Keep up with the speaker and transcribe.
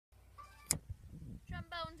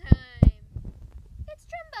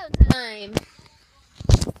time.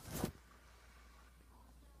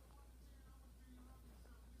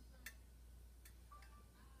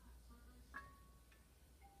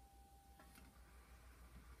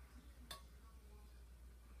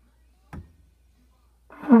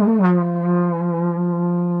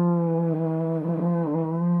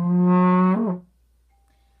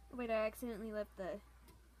 Wait, I accidentally left the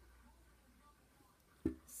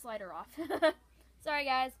slider off. Sorry,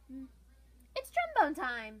 guys. It's trombone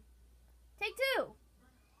time. Take 2.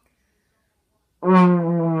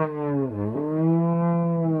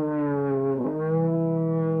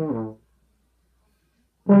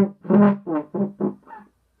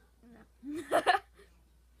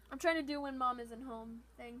 I'm trying to do when Mom isn't home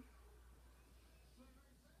thing.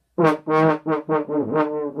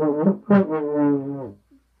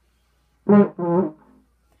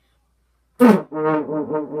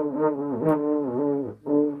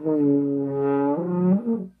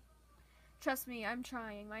 Trust me, I'm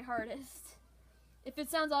trying my hardest. If it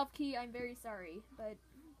sounds off key, I'm very sorry, but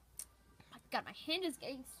oh my god, my hand is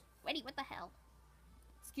getting sweaty. What the hell?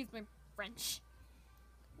 Excuse my French.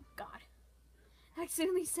 Oh god. I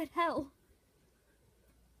accidentally said hell.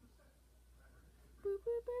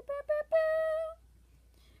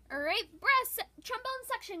 Alright, brass trombone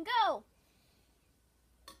section, go!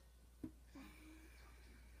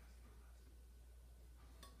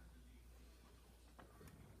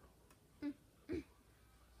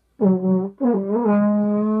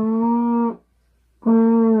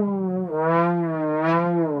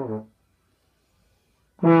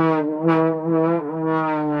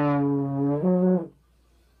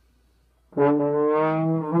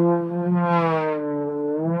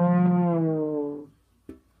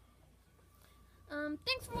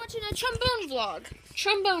 Thanks for watching a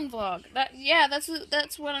trombone vlog.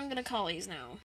 That's what I'm gonna call these now.